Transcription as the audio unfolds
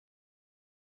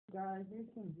Guys, here's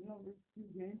some xenoverse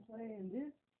 2 gameplay, and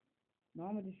this, no,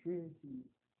 I'm gonna just read it to you.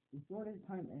 The sorted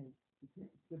time is,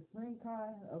 the spring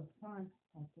kai of time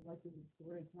has selected the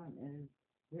sorted time is,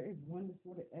 there is one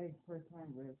distorted egg per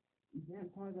time rift.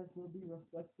 Event progress will be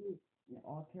reflected in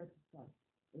all character types.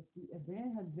 If the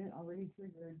event has been already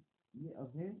triggered, the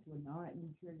event will not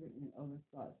be triggered in other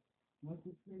spots. Once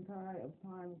the spring kai of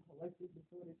time collected the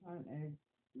sorted time egg,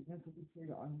 the event will be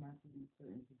triggered automatically in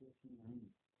certain conditions.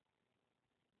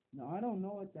 No, I don't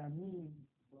know what that means,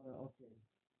 but okay.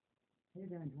 Hey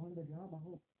there, join the job. I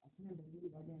can't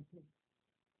believe I didn't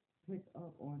pick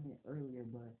up on it earlier,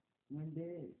 but when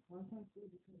they sometimes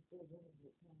people can still get it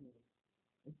cameras.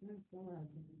 It seems someone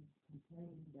has been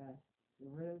complaining that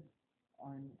the ribs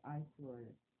are an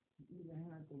eyesore. He even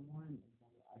had the one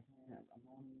I can't I'm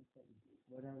only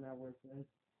whatever that word says.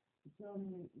 He told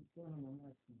me it's still on the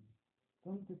lesson.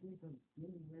 Come to think of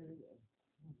getting rid of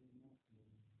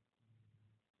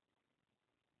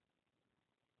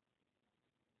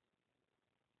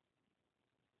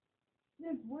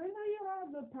since when do you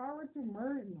have the power to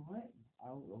merge? What?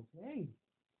 Oh, okay.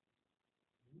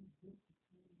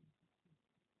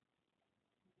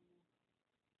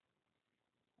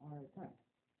 Alright, time.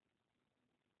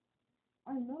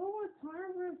 I know what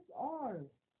time rifts are.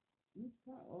 Each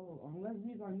time, oh, unless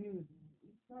these are new.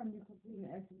 Each time you complete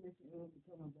an exclamation, it will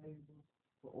become available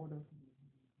for order.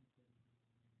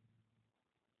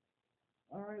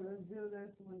 Alright, let's do this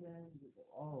one then.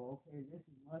 Oh, okay, this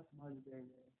is much bigger.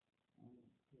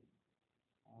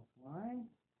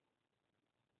 Offline.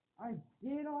 I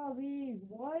did all these.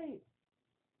 What?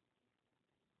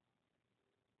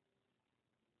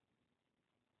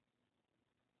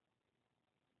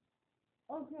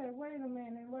 Okay, wait a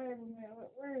minute. Where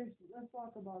is she? Let's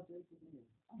talk about this again.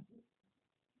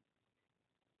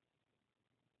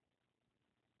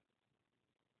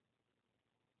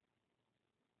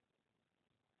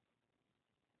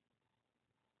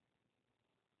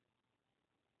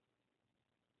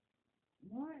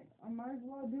 What? I might as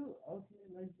well do. Okay,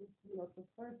 let's just see what the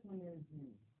first one is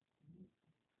then.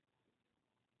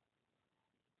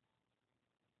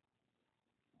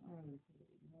 Alright,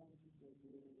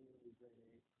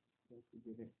 let's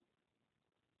get it.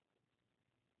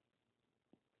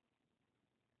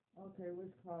 Okay,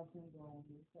 which costume go on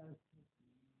this side?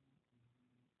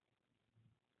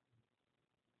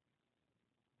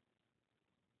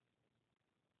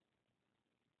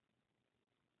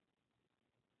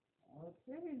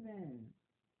 Okay then.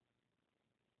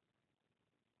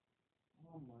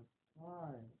 Oh my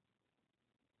god.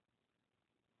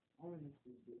 I want to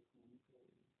see this one.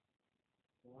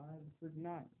 Why the frick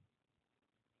not?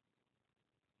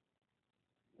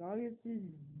 Sorry if this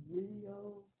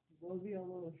video will be a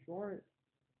little short.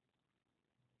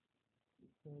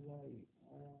 So like,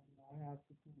 I have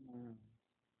to come around.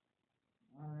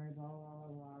 Alright, I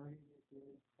already did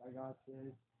this. I got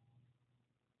this.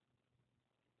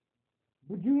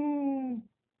 Bajoom!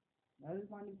 That is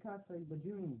my new catchphrase,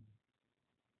 Bajoom.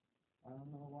 I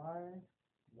don't know why,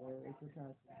 but it's a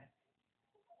catchphrase.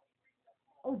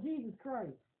 Oh, Jesus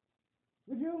Christ!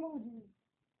 Bajoom, oh, Jesus.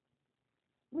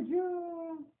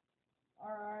 Bajoom!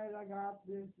 Alright, I got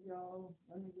this, yo.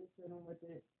 Let me just sit on with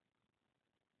it.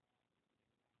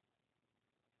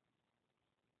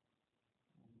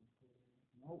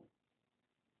 Nope.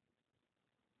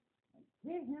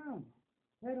 Hit him!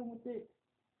 Hit him with it,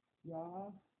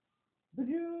 y'all.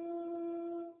 Bajoom!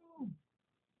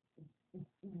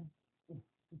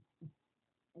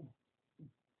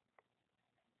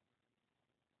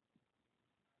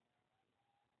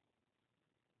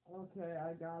 Okay,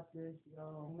 I got this,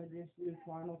 yo. I'm gonna just use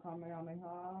final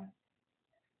Kamehameha.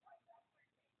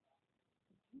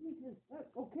 Jesus,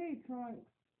 okay, Trunks.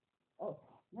 Oh,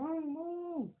 wrong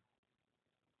move.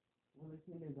 Will it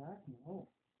send it back? No.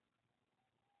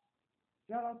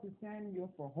 Shout out to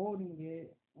Samuel for holding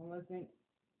it. Unless they,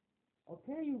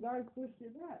 okay, you guys pushed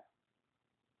it back.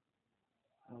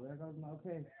 Oh, there goes my,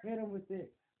 okay, hit him with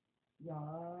it. Yeah,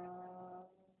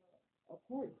 of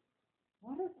course.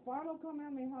 Why does final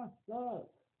Kamehameha suck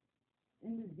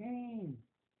in this game?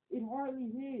 It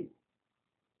hardly hit.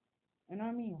 And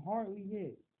I mean hardly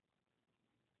hit.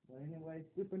 But anyway,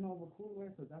 skipping over cooler,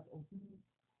 because that's OP.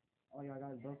 Oh, y'all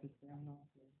got broken stamina.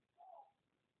 Okay.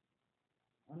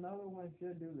 Another one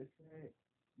should do the trick.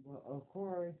 But of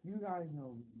course, you guys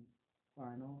know me.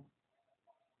 Final.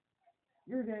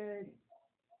 You're dead.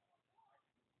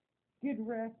 Get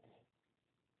wrecked.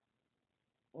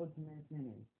 Ultimate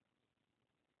finish.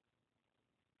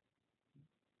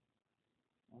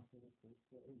 Okay,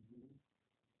 so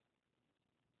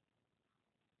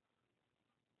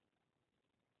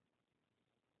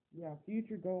Yeah,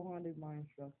 Future Gohan is my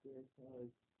instructor. Cause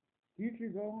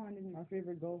Future Gohan is my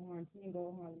favorite Gohan. Teen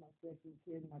Gohan is my second.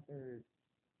 Kid my third.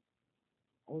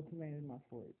 Ultimate is my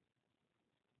fourth.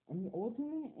 I mean,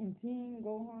 Ultimate and Teen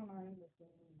Gohan are in the same.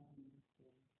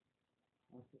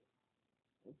 Okay.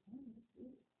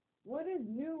 What is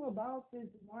new about this?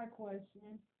 Is my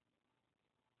question.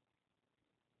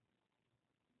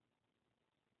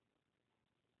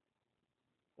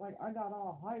 Like, I got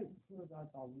all hyped because I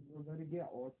thought we were gonna get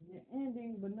alternate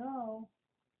ending, but no.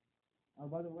 Oh,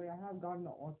 by the way, I have gotten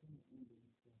the alternate ending.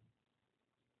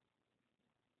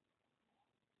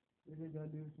 So we're gonna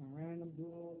do some random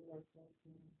duels or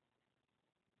something.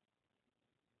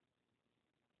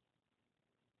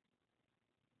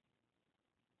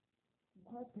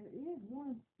 But there is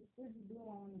one specific duel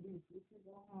I want to do. Future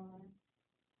Gohan.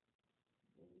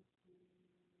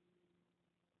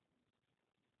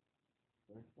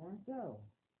 Search for himself.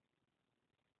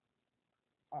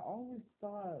 I always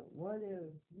thought, what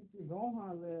if Future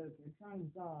Gohan lives and trying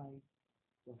to die,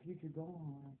 so Future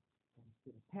Gohan goes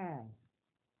to the past?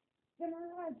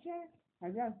 Samurai Jack!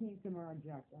 Have y'all seen Samurai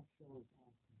Jack? That show is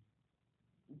awesome.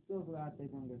 I'm so glad they're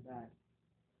gonna get back.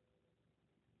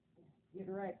 Get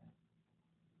right.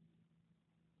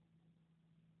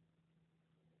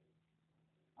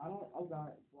 I don't. Oh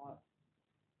God, what?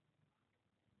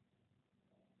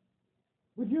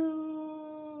 Would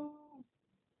you?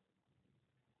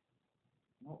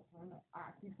 Nope.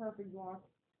 Keep perfect block.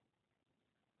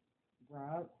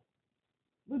 Grab.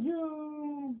 Would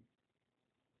you?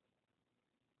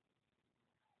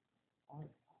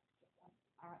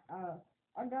 I, I,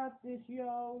 I got this,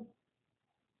 yo.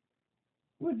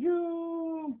 Would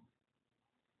you?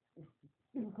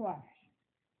 Super Clash.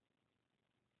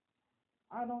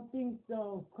 I don't think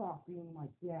so. Copying my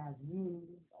dad's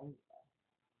moves. Oh,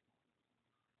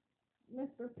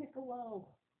 Mr. Piccolo.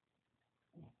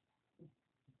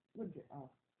 Would you?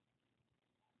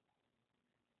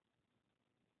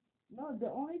 No, the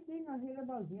only thing I hate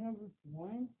about Xenoverse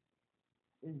 1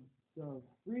 is the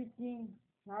freaking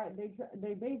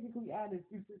they basically added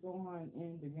Future Gohan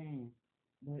in the game,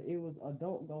 but it was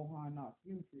adult Gohan, not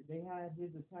Future. They had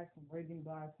his attack from Raging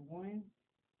Blast 1.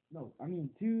 No, I mean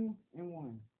 2 and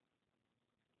 1.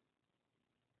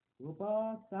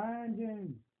 Super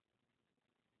Saiyan.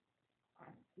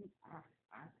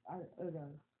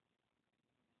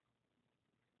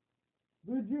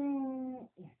 Would you?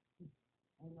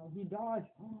 Oh no, he dodged.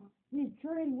 He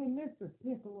trained with Mr.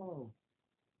 Piccolo.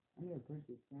 I need to push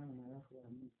his stamina. That's what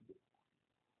I need to do.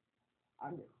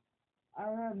 I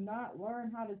have not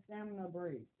learned how to stamina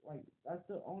break. Like, that's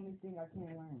the only thing I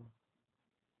can't learn.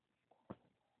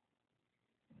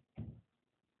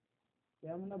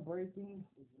 Stamina breaking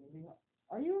is really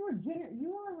hard.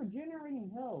 You are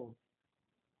regenerating health.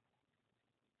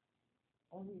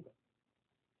 Oh,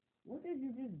 what did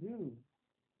you just do?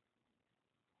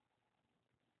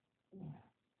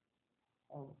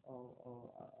 Oh, oh,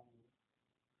 oh,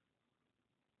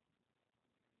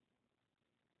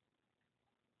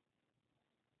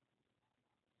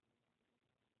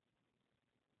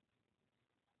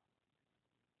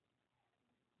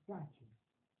 got you.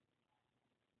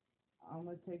 I'm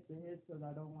gonna take the hit because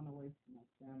I don't want to waste my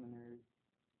stamina.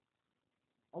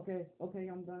 Okay, okay,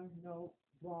 I'm done. No,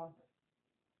 block.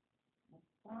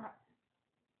 Ah,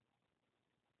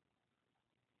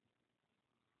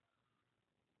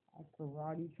 I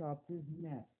karate chopped his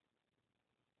neck.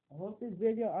 I hope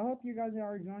you guys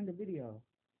are enjoying the video.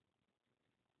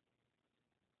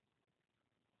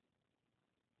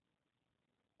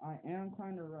 I am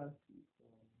kind of rusty, so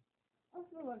I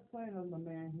feel like playing on the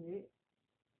man hit.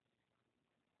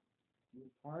 Your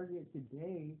target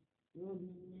today will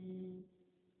be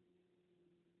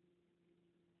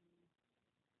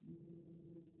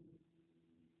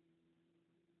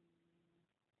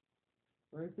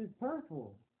versus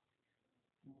purple.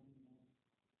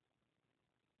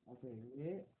 Okay,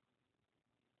 hit.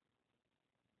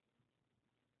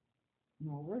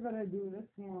 No, we're gonna do this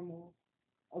normal.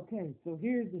 Okay, so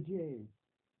here's the J.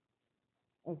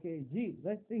 Okay, G.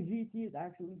 Let's say GT is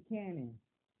actually canon.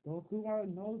 No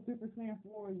Super Saiyan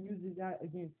 4 uses that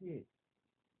against hit.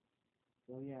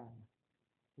 So yeah,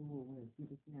 who will win?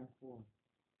 Super Saiyan 4.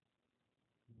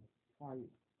 Fight.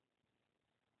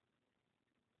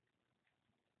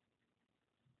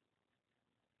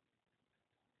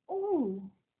 Oh,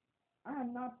 I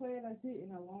have not played as hit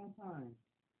in a long time.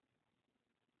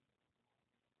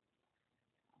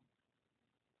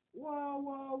 Whoa,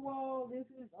 whoa, whoa! This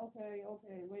is okay.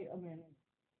 Okay, wait a minute,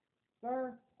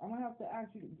 sir. I'm gonna have to ask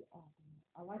you. Oh,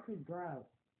 I like his grab.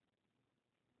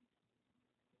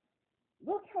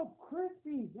 Look how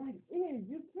crispy that is.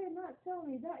 You cannot tell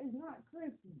me that is not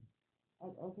crispy.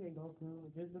 Oh, okay,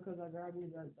 Goku. Just because I grabbed you,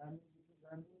 that means you can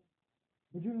grab me.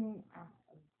 But you,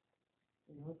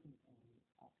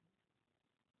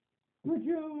 but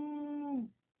you,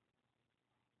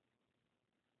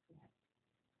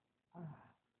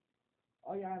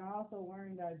 oh yeah, and I also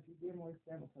learned that you get more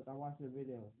stamina because I watched the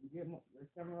video. You get more your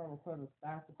stamina recover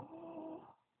faster.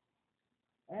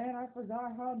 And I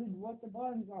forgot what the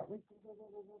buttons are. Wait, okay,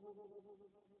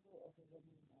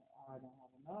 I don't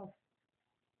have enough.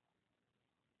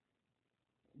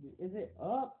 Is it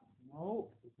up?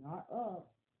 Nope, it's not up.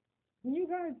 Can you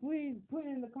guys please put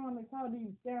in the comments how do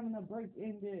you stamina break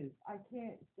in this? I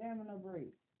can't stamina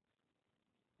break.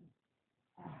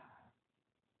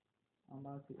 I'm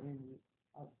about to end it.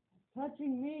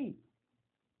 Touching me.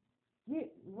 Get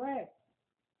wrecked.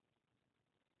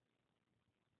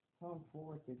 Come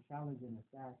forth and challenge an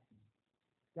assassin.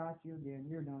 Got you again.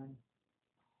 You're done.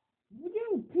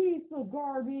 You piece of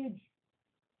garbage.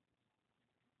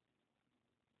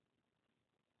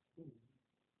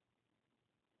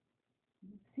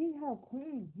 See how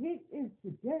clean hit is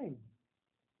today.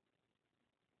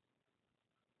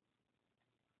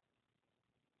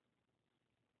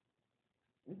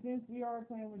 And since we are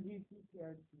playing with GT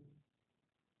characters,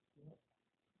 yep,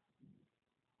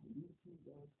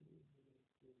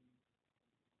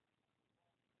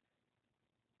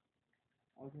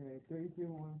 okay, 3, 2,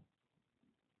 1.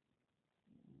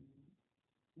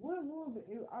 What will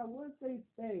I would say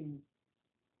stay,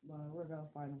 but we're gonna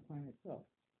find a planet. So,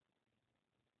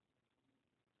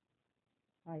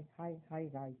 hi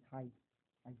guys, hi,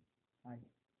 hi.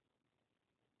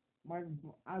 My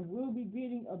I will be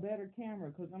getting a better camera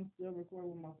because I'm still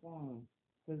recording with my phone.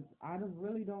 Cause I just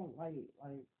really don't like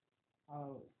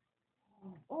how.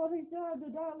 Oh, they still have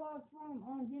the dialogue from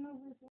xenoverse.